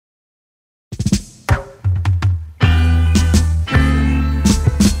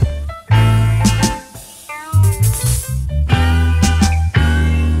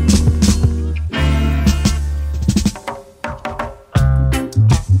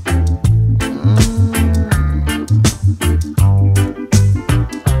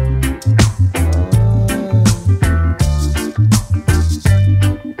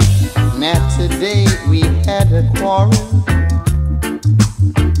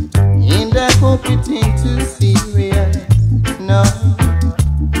hope it ain't too serious, no.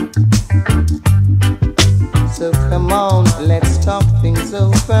 So come on, let's talk things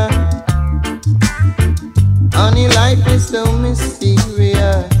over. Honey, life is so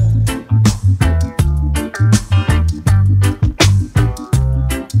mysterious.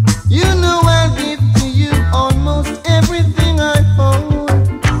 You know I'll give to you almost everything I own,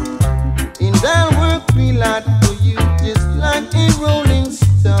 and I'll work real hard for you just like a rolling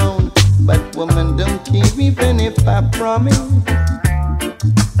stone. But woman, don't care even if I promise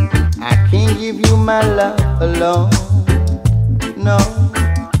I can't give you my love alone, no.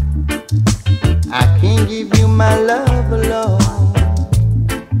 I can't give you my love alone.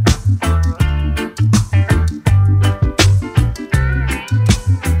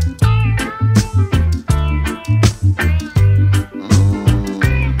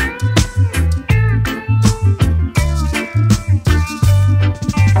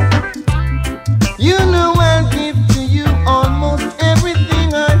 You know I'll give to you almost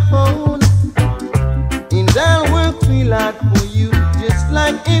everything I own, and I'll work real hard for you just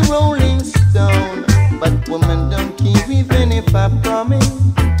like a rolling stone. But woman, don't care even if I promise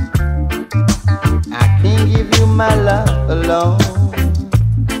I can't give you my love alone,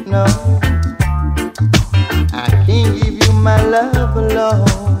 no. I can't give you my love alone.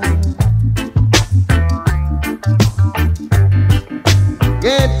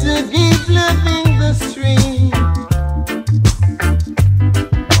 Get to keep loving the stream,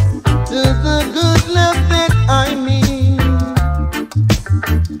 to the good love that I mean.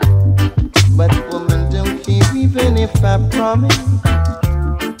 But woman, don't care even if I promise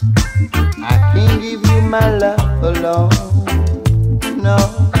I can't give you my love alone, no.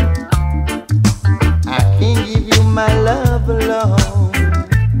 I can't give you my love alone.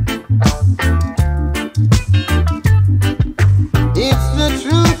 It's the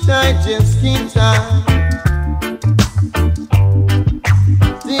truth, I just can't hide.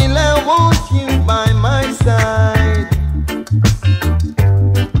 Still I want you by my side.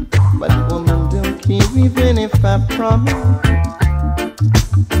 But woman, don't care even if I promise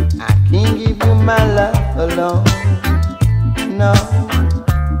I can't give you my love alone, no.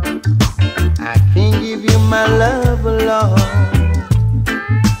 I can't give you my love alone.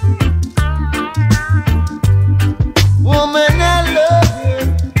 Woman, I love you.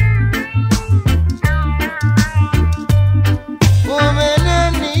 Woman, I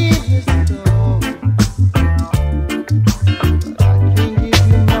need you so. But I can't give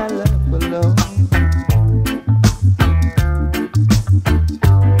you my love alone.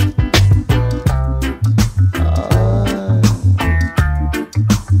 Oh.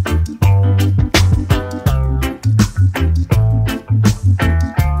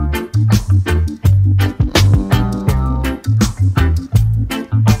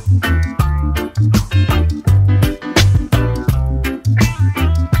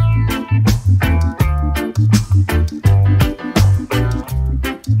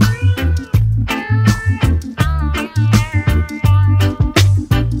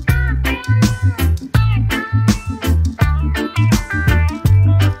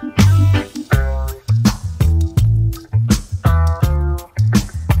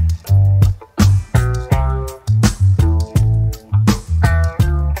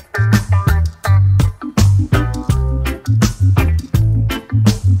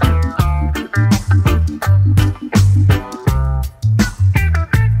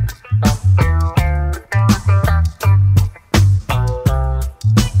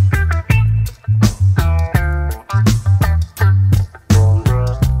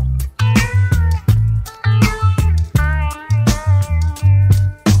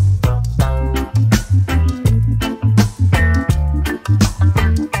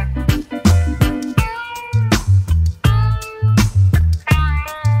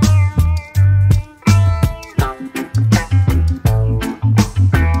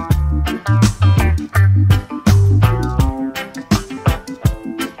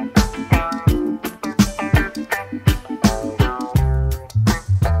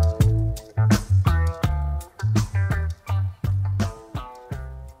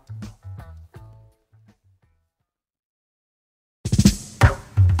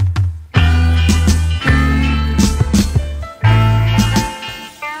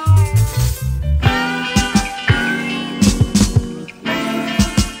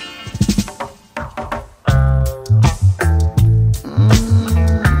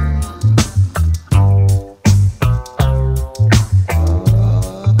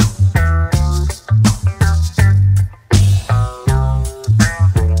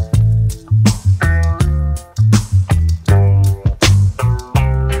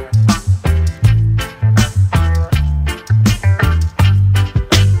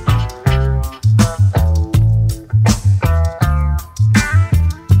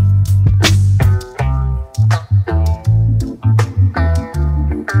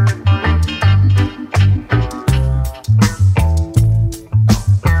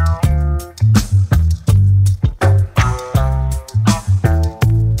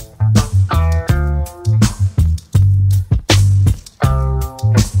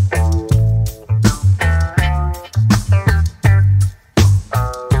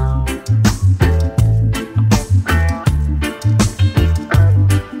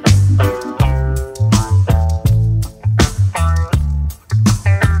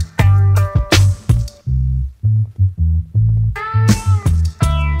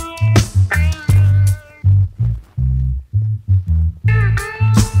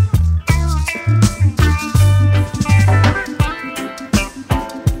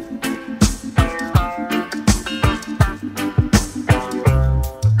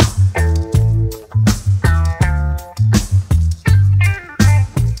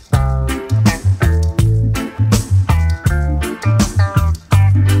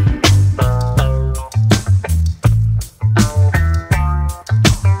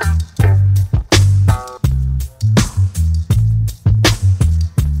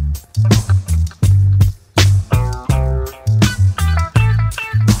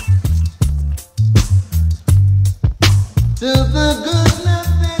 to the good